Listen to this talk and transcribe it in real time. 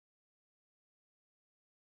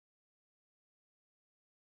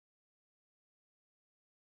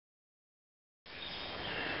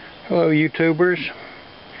Hello YouTubers.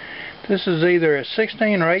 This is either a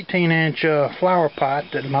 16 or 18 inch flower pot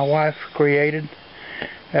that my wife created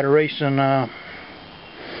at a recent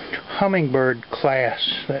hummingbird class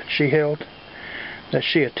that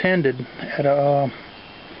she attended at a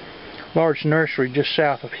large nursery just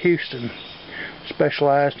south of Houston,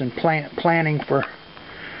 specialized in planting for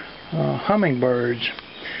hummingbirds.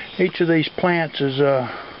 Each of these plants is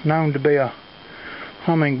known to be a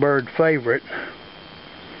hummingbird favorite,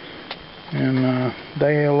 and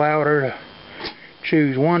they allowed her to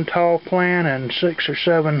choose one tall plant and 6 or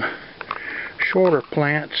 7 shorter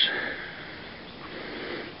plants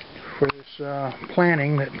for this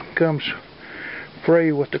planting that comes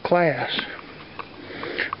free with the class.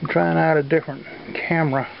 I'm trying out a different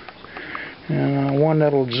camera, and one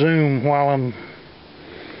that'll zoom while I'm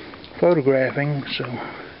photographing, so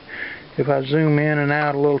if I zoom in and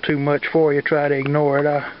out a little too much for you, try to ignore it.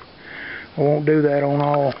 I won't do that on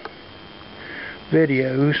all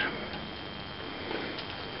videos.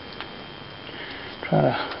 Try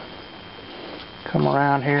to come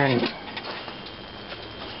around here and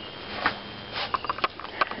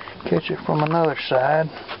catch it from another side.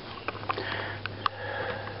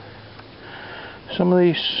 Some of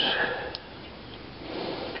these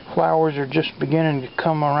flowers are just beginning to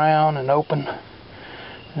come around and open,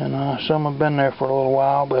 and some have been there for a little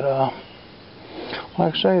while, but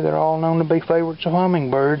like I say, they're all known to be favorites of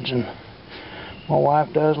hummingbirds, and my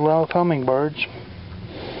wife does love hummingbirds.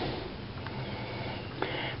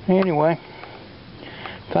 Anyway,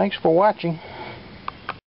 thanks for watching.